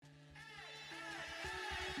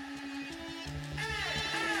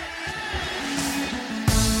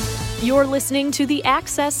You're listening to the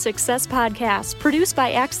Access Success Podcast, produced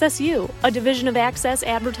by Access U, a division of Access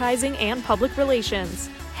Advertising and Public Relations.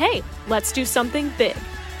 Hey, let's do something big.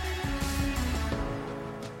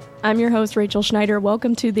 I'm your host, Rachel Schneider.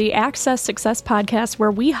 Welcome to the Access Success Podcast, where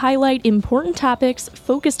we highlight important topics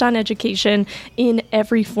focused on education in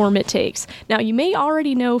every form it takes. Now, you may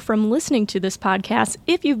already know from listening to this podcast,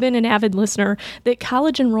 if you've been an avid listener, that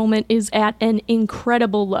college enrollment is at an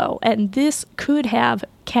incredible low, and this could have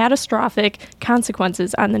catastrophic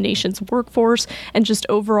consequences on the nation's workforce and just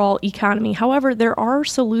overall economy. However, there are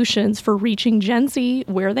solutions for reaching Gen Z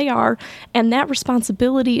where they are, and that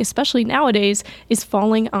responsibility, especially nowadays, is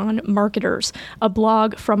falling on marketers. A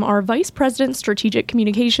blog from our Vice President Strategic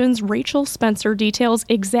Communications, Rachel Spencer, details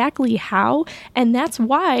exactly how, and that's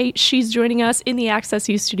why she's joining us in the Access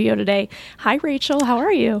U studio today. Hi, Rachel. How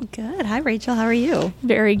are you? Good. Hi, Rachel. How are you?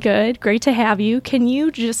 Very good. Great to have you. Can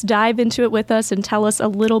you just dive into it with us and tell us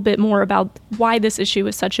a little bit more about why this issue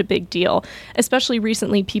is such a big deal? Especially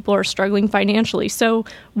recently, people are struggling financially. So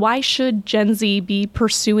why should Gen Z be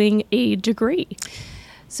pursuing a degree?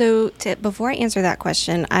 So before I answer that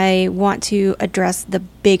question, I want to address the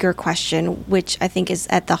bigger question, which I think is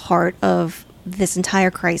at the heart of this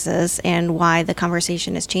entire crisis and why the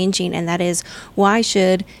conversation is changing. And that is, why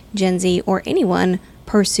should Gen Z or anyone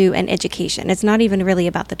pursue an education? It's not even really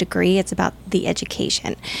about the degree, it's about the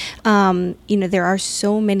education. There are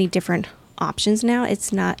so many different options now.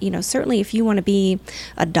 It's not, certainly if you want to be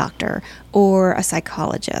a doctor or a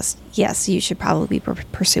psychologist, yes, you should probably be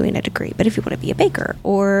pursuing a degree. But if you want to be a baker,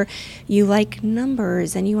 or you like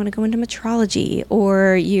numbers and you want to go into metrology,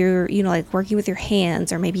 or you're, like working with your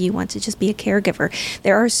hands, or maybe you want to just be a caregiver,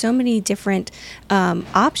 there are so many different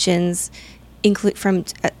options, include from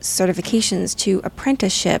certifications to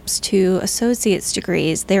apprenticeships to associate's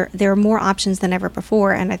degrees. There are more options than ever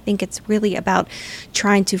before, and I think it's really about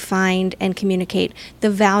trying to find and communicate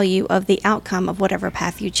the value of the outcome of whatever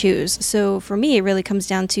path you choose. So for me, it really comes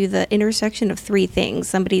down to the intersection of three things: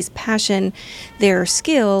 somebody's passion, their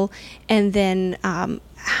skill, and then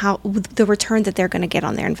how the return that they're going to get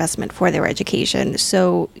on their investment for their education.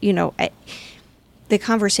 So, the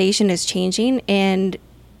conversation is changing, and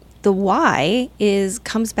the why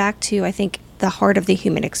comes back to, I think, the heart of the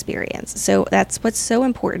human experience. So that's what's so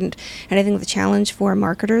important. And I think the challenge for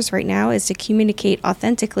marketers right now is to communicate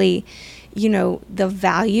authentically, the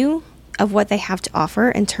value of what they have to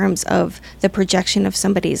offer in terms of the projection of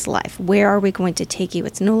somebody's life. Where are we going to take you?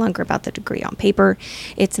 It's no longer about the degree on paper.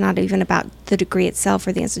 It's not even about the degree itself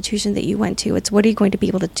or the institution that you went to. It's what are you going to be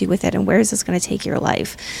able to do with it, and where is this going to take your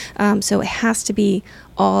life? So it has to be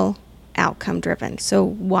all outcome driven. So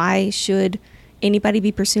why should anybody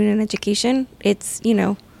be pursuing an education? It's,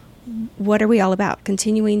 what are we all about?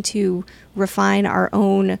 Continuing to refine our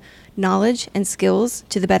own knowledge and skills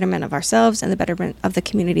to the betterment of ourselves and the betterment of the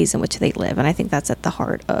communities in which they live. And I think that's at the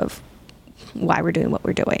heart of why we're doing what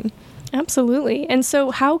we're doing. Absolutely. And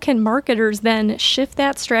so how can marketers then shift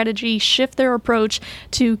that strategy, shift their approach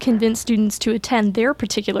to convince students to attend their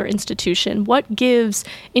particular institution? What gives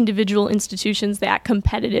individual institutions that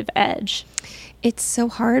competitive edge? It's so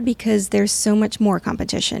hard because there's so much more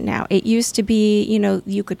competition now. It used to be,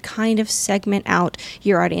 you could kind of segment out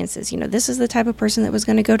your audiences. This is the type of person that was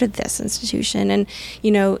going to go to this institution. And,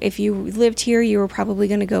 if you lived here, you were probably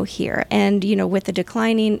going to go here. And, with the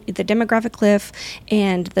demographic cliff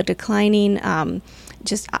and the declining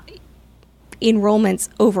enrollments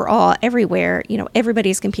overall everywhere,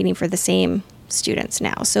 everybody's competing for the same students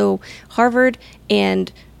now. So Harvard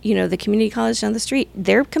and the community college down the street,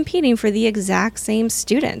 they're competing for the exact same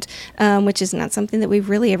student, which is not something that we've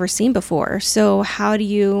really ever seen before. So how do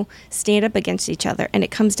you stand up against each other? And it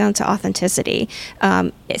comes down to authenticity,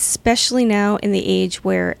 especially now in the age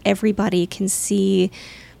where everybody can see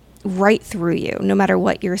right through you, no matter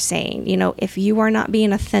what you're saying. If you are not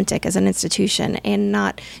being authentic as an institution and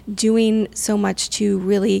not doing so much to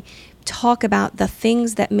really talk about the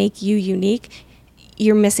things that make you unique,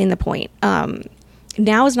 you're missing the point.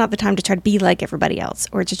 Now is not the time to try to be like everybody else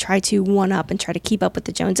or to try to one up and try to keep up with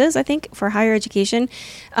the Joneses. I think for higher education,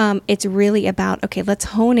 it's really about, okay, let's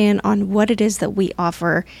hone in on what it is that we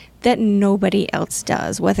offer that nobody else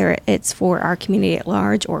does, whether it's for our community at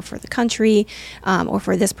large or for the country or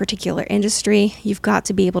for this particular industry. You've got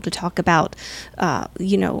to be able to talk about,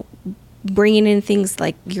 bringing in things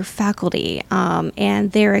like your faculty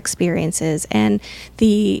and their experiences and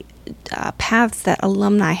the paths that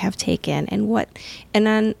alumni have taken and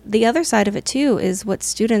then the other side of it too is what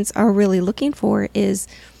students are really looking for is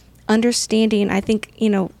understanding. I think,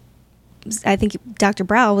 I think Dr.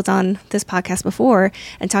 Brow was on this podcast before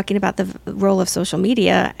and talking about the role of social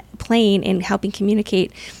media playing in helping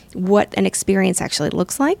communicate what an experience actually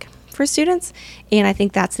looks like for students. And I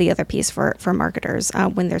think that's the other piece for marketers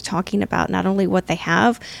when they're talking about not only what they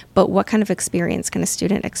have, but what kind of experience can a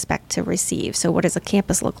student expect to receive. So what does a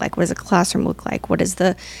campus look like? What does a classroom look like? What is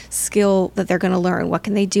the skill that they're going to learn? What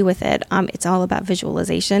can they do with it? It's all about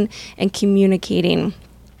visualization and communicating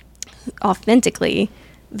authentically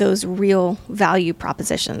those real value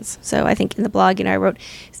propositions. So I think in the blog, I wrote,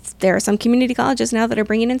 there are some community colleges now that are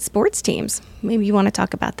bringing in sports teams. Maybe you want to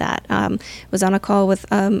talk about that. Was on a call with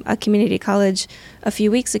a community college a few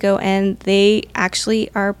weeks ago, and they actually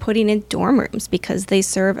are putting in dorm rooms because they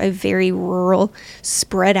serve a very rural,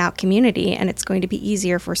 spread out community, and it's going to be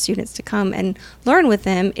easier for students to come and learn with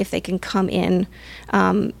them if they can come in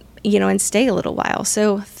and stay a little while.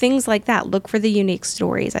 So things like that, look for the unique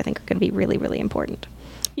stories, I think are going to be really, really important.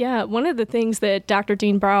 Yeah, one of the things that Dr.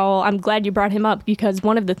 Dean Brow, I'm glad you brought him up, because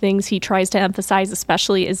one of the things he tries to emphasize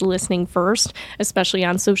especially is listening first, especially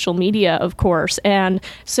on social media, of course. And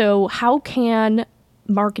so how can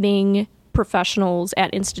marketing professionals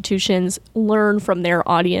at institutions learn from their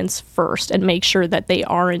audience first and make sure that they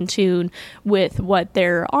are in tune with what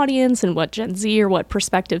their audience and what Gen Z or what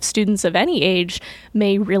prospective students of any age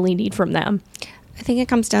may really need from them? I think it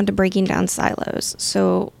comes down to breaking down silos.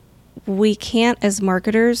 So we can't, as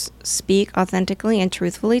marketers, speak authentically and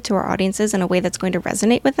truthfully to our audiences in a way that's going to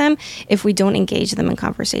resonate with them if we don't engage them in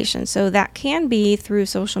conversation. So that can be through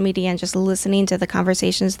social media and just listening to the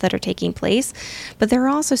conversations that are taking place. But there are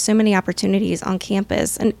also so many opportunities on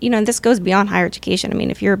campus. And, and this goes beyond higher education. I mean,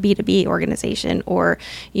 if you're a B2B organization or,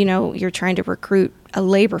 you're trying to recruit a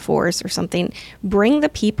labor force or something, bring the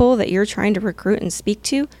people that you're trying to recruit and speak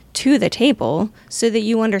to the table so that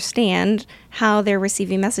you understand how they're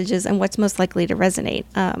receiving messages and what's most likely to resonate.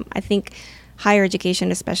 I think higher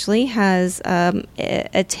education especially has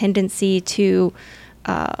a tendency to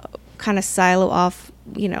kind of silo off,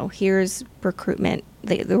 here's recruitment,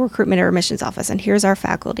 the recruitment or admissions office, and here's our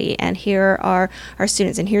faculty, and here are our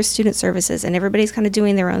students, and here's student services, and everybody's kind of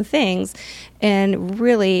doing their own things. And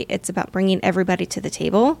really, it's about bringing everybody to the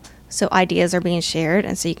table so ideas are being shared,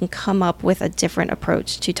 and so you can come up with a different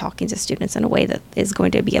approach to talking to students in a way that is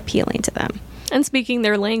going to be appealing to them. And speaking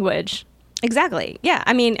their language. Exactly. Yeah.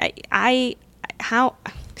 I mean, I'm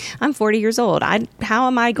 40 years old. How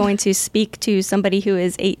am I going to speak to somebody who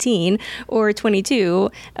is 18 or 22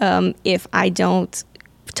 if I don't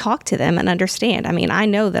talk to them and understand? I mean, I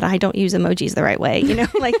know that I don't use emojis the right way,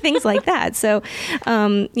 like things like that. So,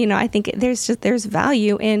 I think there's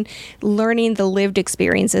value in learning the lived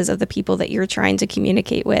experiences of the people that you're trying to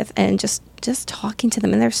communicate with and just talking to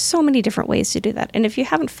them. And there's so many different ways to do that. And if you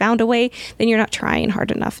haven't found a way, then you're not trying hard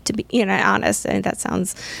enough to be, honest. And that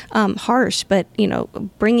sounds harsh, but,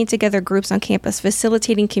 bringing together groups on campus,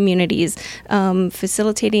 facilitating communities,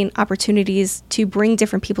 facilitating opportunities to bring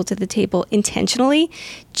different people to the table intentionally,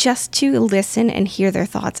 just to listen and hear their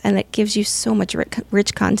thoughts. And that gives you so much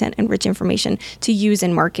rich content and rich information to use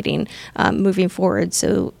in marketing moving forward.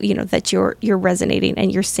 So, that you're resonating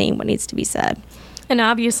and you're saying what needs to be said. And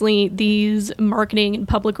obviously, these marketing and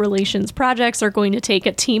public relations projects are going to take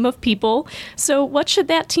a team of people. So what should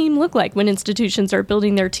that team look like when institutions are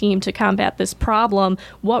building their team to combat this problem?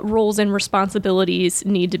 What roles and responsibilities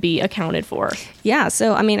need to be accounted for? Yeah.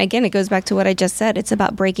 So, I mean, again, it goes back to what I just said. It's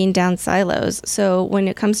about breaking down silos. So when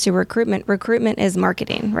it comes to recruitment is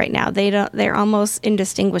marketing right now. They're almost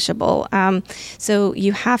indistinguishable. So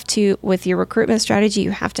you have to, with your recruitment strategy,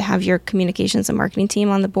 you have to have your communications and marketing team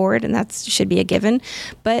on the board, and that should be a given.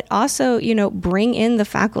 But also, bring in the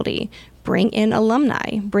faculty, bring in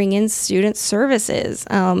alumni, bring in student services,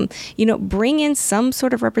 bring in some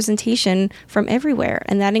sort of representation from everywhere.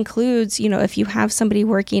 And that includes, if you have somebody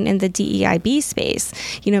working in the DEIB space,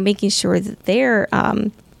 making sure that they're,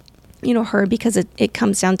 heard, because it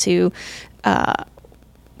comes down to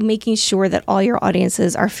making sure that all your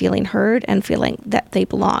audiences are feeling heard and feeling that they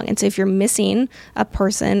belong. And so if you're missing a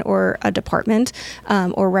person or a department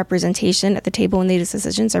or representation at the table when these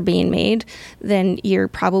decisions are being made, then you're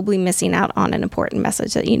probably missing out on an important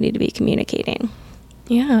message that you need to be communicating.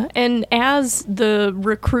 Yeah. And as the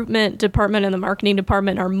recruitment department and the marketing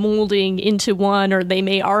department are molding into one, or they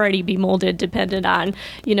may already be molded dependent on,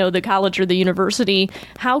 the college or the university,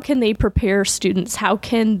 how can they prepare students?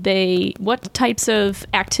 What types of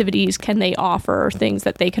activities can they offer, things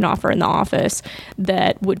that they can offer in the office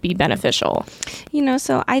that would be beneficial?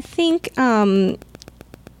 So I think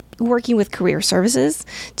working with career services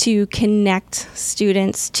to connect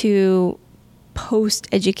students to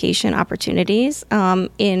post-education opportunities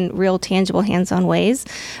in real, tangible, hands-on ways,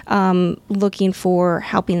 looking for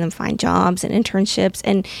helping them find jobs and internships.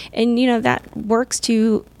 And that works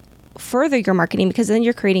to further your marketing, because then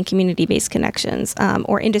you're creating community-based connections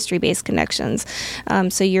or industry-based connections.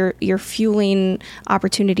 So you're fueling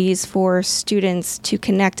opportunities for students to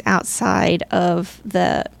connect outside of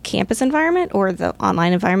the campus environment or the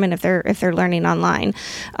online environment if they're learning online.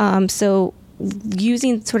 So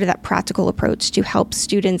using sort of that practical approach to help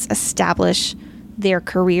students establish their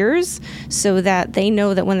careers so that they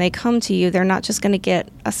know that when they come to you, they're not just going to get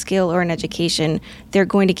a skill or an education, they're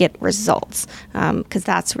going to get results, because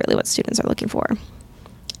that's really what students are looking for.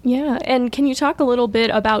 Yeah, and can you talk a little bit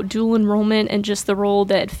about dual enrollment and just the role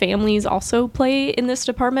that families also play in this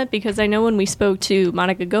department? Because I know when we spoke to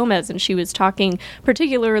Monica Gomez and she was talking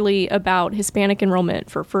particularly about Hispanic enrollment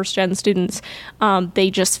for first-gen students, they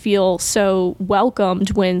just feel so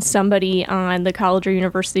welcomed when somebody on the college or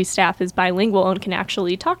university staff is bilingual and can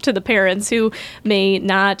actually talk to the parents who may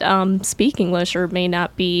not speak English or may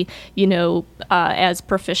not be, as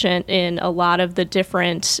proficient in a lot of the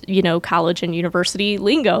different, college and university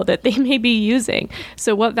lingo that they may be using.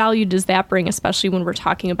 So what value does that bring, especially when we're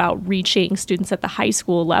talking about reaching students at the high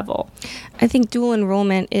school level? I think dual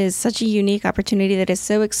enrollment is such a unique opportunity that is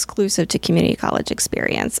so exclusive to community college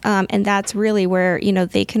experience. And that's really where,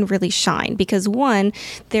 they can really shine, because one,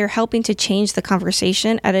 they're helping to change the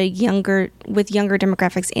conversation with younger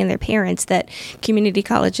demographics and their parents that community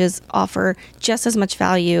colleges offer just as much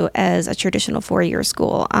value as a traditional four-year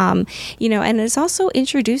school. And it's also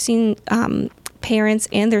introducing parents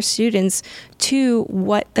and their students to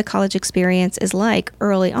what the college experience is like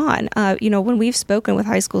early on. When we've spoken with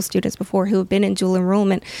high school students before who have been in dual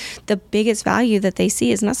enrollment, the biggest value that they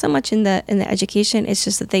see is not so much in the education, it's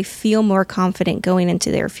just that they feel more confident going into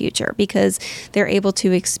their future because they're able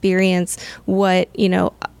to experience what,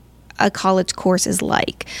 a college course is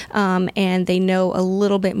like, and they know a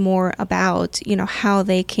little bit more about how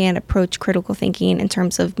they can approach critical thinking in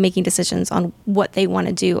terms of making decisions on what they want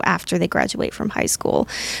to do after they graduate from high school.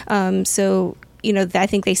 I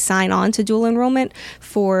think they sign on to dual enrollment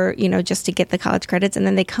for, just to get the college credits, and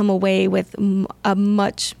then they come away with a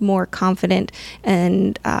much more confident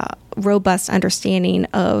and robust understanding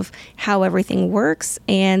of how everything works,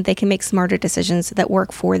 and they can make smarter decisions that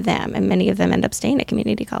work for them. And many of them end up staying at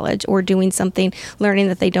community college or doing something, learning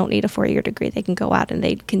that they don't need a four-year degree. They can go out and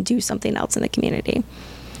they can do something else in the community.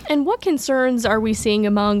 And what concerns are we seeing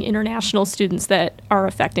among international students that are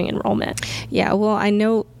affecting enrollment? Yeah, well, I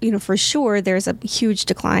know, for sure there's a huge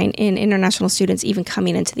decline in international students even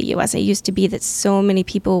coming into the U.S. It used to be that so many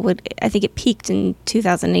people I think it peaked in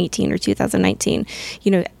 2018 or 2019,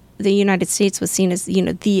 the United States was seen as,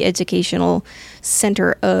 the educational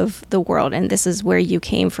center of the world, and this is where you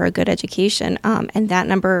came for a good education. And that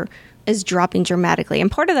number is dropping dramatically.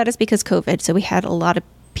 And part of that is because COVID. So we had a lot of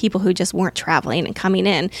people who just weren't traveling and coming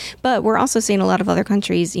in. But we're also seeing a lot of other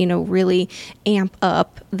countries, really amp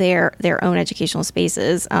up their own educational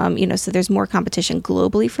spaces. So there's more competition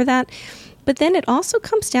globally for that. But then it also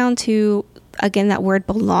comes down to, again, that word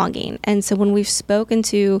belonging. And so when we've spoken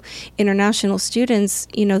to international students,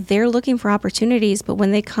 they're looking for opportunities, but when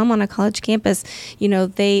they come on a college campus,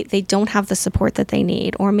 they don't have the support that they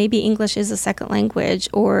need, or maybe English is a second language,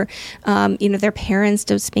 or, their parents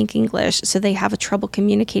don't speak English, so they have a trouble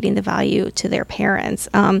communicating the value to their parents.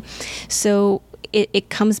 So it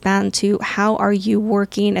comes down to how are you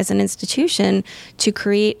working as an institution to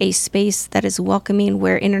create a space that is welcoming,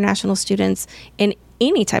 where international students and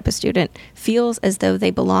any type of student feels as though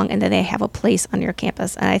they belong and that they have a place on your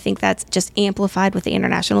campus. And I think that's just amplified with the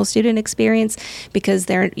international student experience, because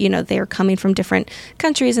they're coming from different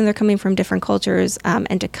countries and they're coming from different cultures,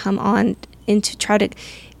 and to come on and to try to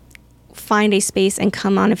find a space and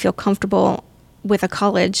come on and feel comfortable with a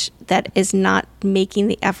college that is not making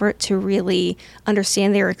the effort to really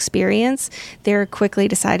understand their experience, they're quickly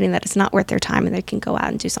deciding that it's not worth their time and they can go out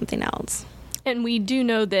and do something else. And we do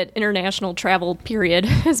know that international travel, period,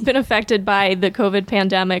 has been affected by the COVID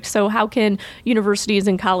pandemic. So how can universities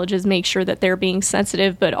and colleges make sure that they're being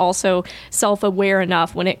sensitive but also self-aware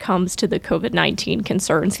enough when it comes to the COVID-19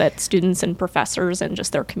 concerns that students and professors and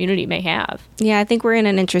just their community may have? Yeah, I think we're in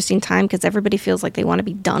an interesting time because everybody feels like they want to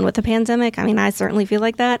be done with the pandemic. I mean, I certainly feel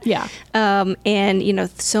like that. Yeah. And,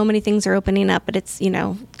 so many things are opening up, but it's,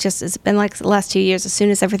 it's been like the last 2 years. As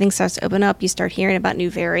soon as everything starts to open up, you start hearing about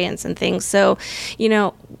new variants and things. So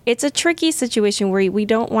So, it's a tricky situation where we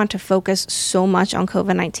don't want to focus so much on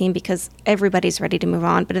COVID-19 because everybody's ready to move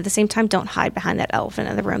on. But at the same time, don't hide behind that elephant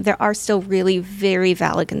in the room. There are still really very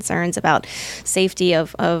valid concerns about safety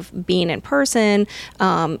of being in person,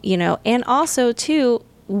 and also, too,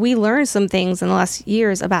 we learned some things in the last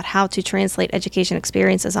years about how to translate education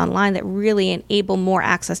experiences online that really enable more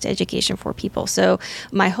access to education for people. So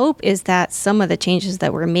my hope is that some of the changes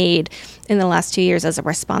that were made in the last 2 years as a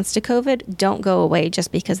response to COVID don't go away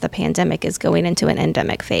just because the pandemic is going into an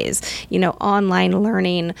endemic phase. Online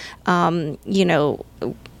learning,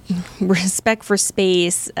 respect for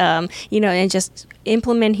space, and just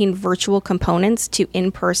implementing virtual components to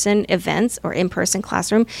in-person events or in-person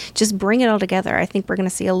classroom, just bring it all together. I think we're going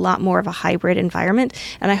to see a lot more of a hybrid environment,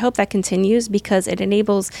 and I hope that continues because it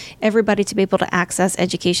enables everybody to be able to access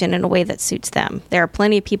education in a way that suits them. There are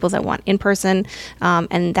plenty of people that want in-person,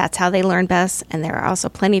 and that's how they learn best, and there are also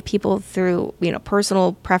plenty of people through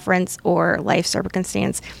personal preference or life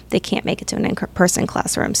circumstance, they can't make it to an in-person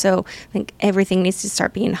classroom. So I think everything needs to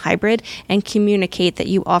start being hybrid and communicate that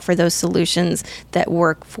you offer those solutions that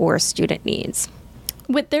work for student needs.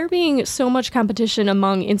 With there being so much competition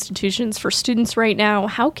among institutions for students right now,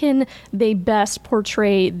 how can they best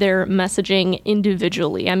portray their messaging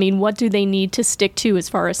individually? I mean, what do they need to stick to as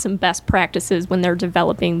far as some best practices when they're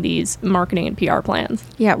developing these marketing and PR plans?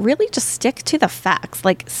 Yeah, really just stick to the facts.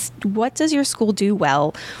 Like, what does your school do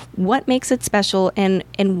well? What makes it special? And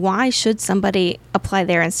why should somebody apply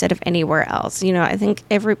there instead of anywhere else? I think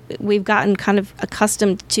we've gotten kind of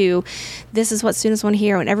accustomed to this is what students want to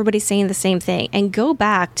hear when everybody's saying the same thing. And go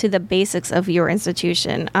back to the basics of your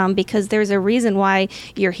institution because there's a reason why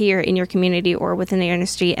you're here in your community or within the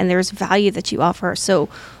industry, and there's value that you offer. So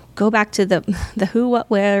go back to the who, what,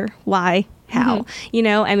 where, why, how.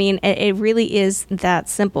 It really is that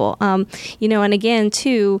simple. And again,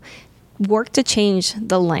 too, work to change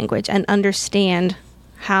the language and understand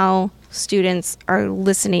how students are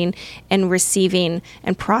listening and receiving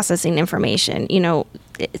and processing information.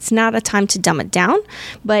 It's not a time to dumb it down,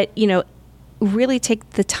 but, really take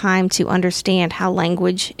the time to understand how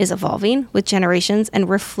language is evolving with generations and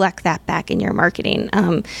reflect that back in your marketing.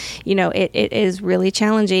 It is really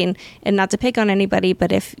challenging, and not to pick on anybody,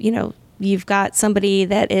 but if, you've got somebody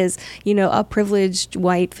that is, a privileged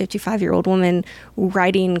white 55-year-old woman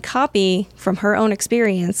writing copy from her own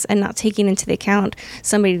experience and not taking into account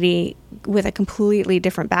somebody with a completely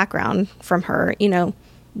different background from her,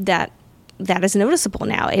 that is noticeable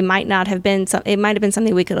now. It might have been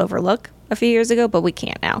something we could overlook a few years ago, but we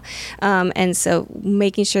can't now. And so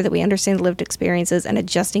making sure that we understand the lived experiences and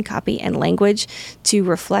adjusting copy and language to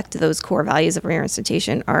reflect those core values of your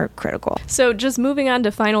institution are critical. So just moving on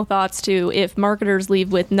to final thoughts too, if marketers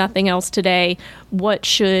leave with nothing else today, what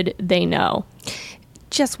should they know?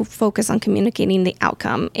 Just focus on communicating the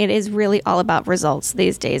outcome. It is really all about results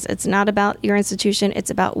these days. It's not about your institution. It's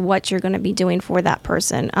about what you're going to be doing for that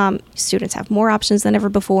person. Students have more options than ever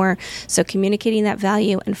before. So communicating that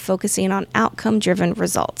value and focusing on outcome-driven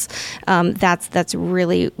results. That's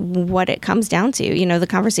really what it comes down to. The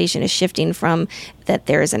conversation is shifting from that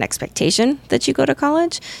there is an expectation that you go to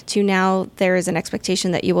college to now there is an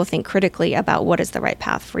expectation that you will think critically about what is the right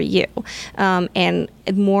path for you. And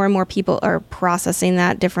more people are processing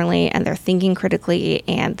that differently, and they're thinking critically,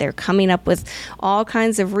 and they're coming up with all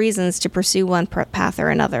kinds of reasons to pursue one path or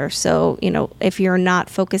another. So, if you're not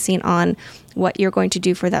focusing on what you're going to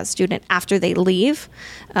do for that student after they leave,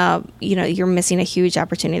 you're missing a huge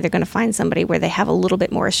opportunity. They're going to find somebody where they have a little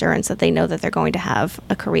bit more assurance that they know that they're going to have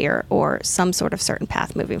a career or some sort of certain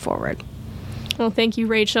path moving forward. Well, thank you,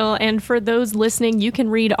 Rachel. And for those listening, you can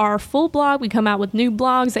read our full blog. We come out with new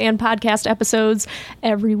blogs and podcast episodes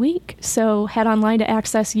every week. So head online to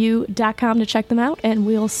accessu.com to check them out, and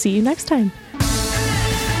we'll see you next time.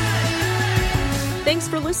 Thanks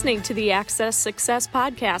for listening to the Access Success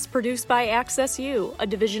Podcast, produced by AccessU, a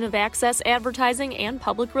division of Access Advertising and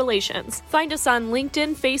Public Relations. Find us on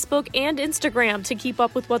LinkedIn, Facebook, and Instagram to keep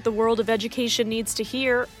up with what the world of education needs to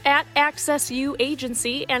hear, at AccessU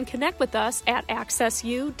Agency, and connect with us at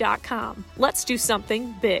accessu.com. Let's do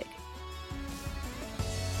something big.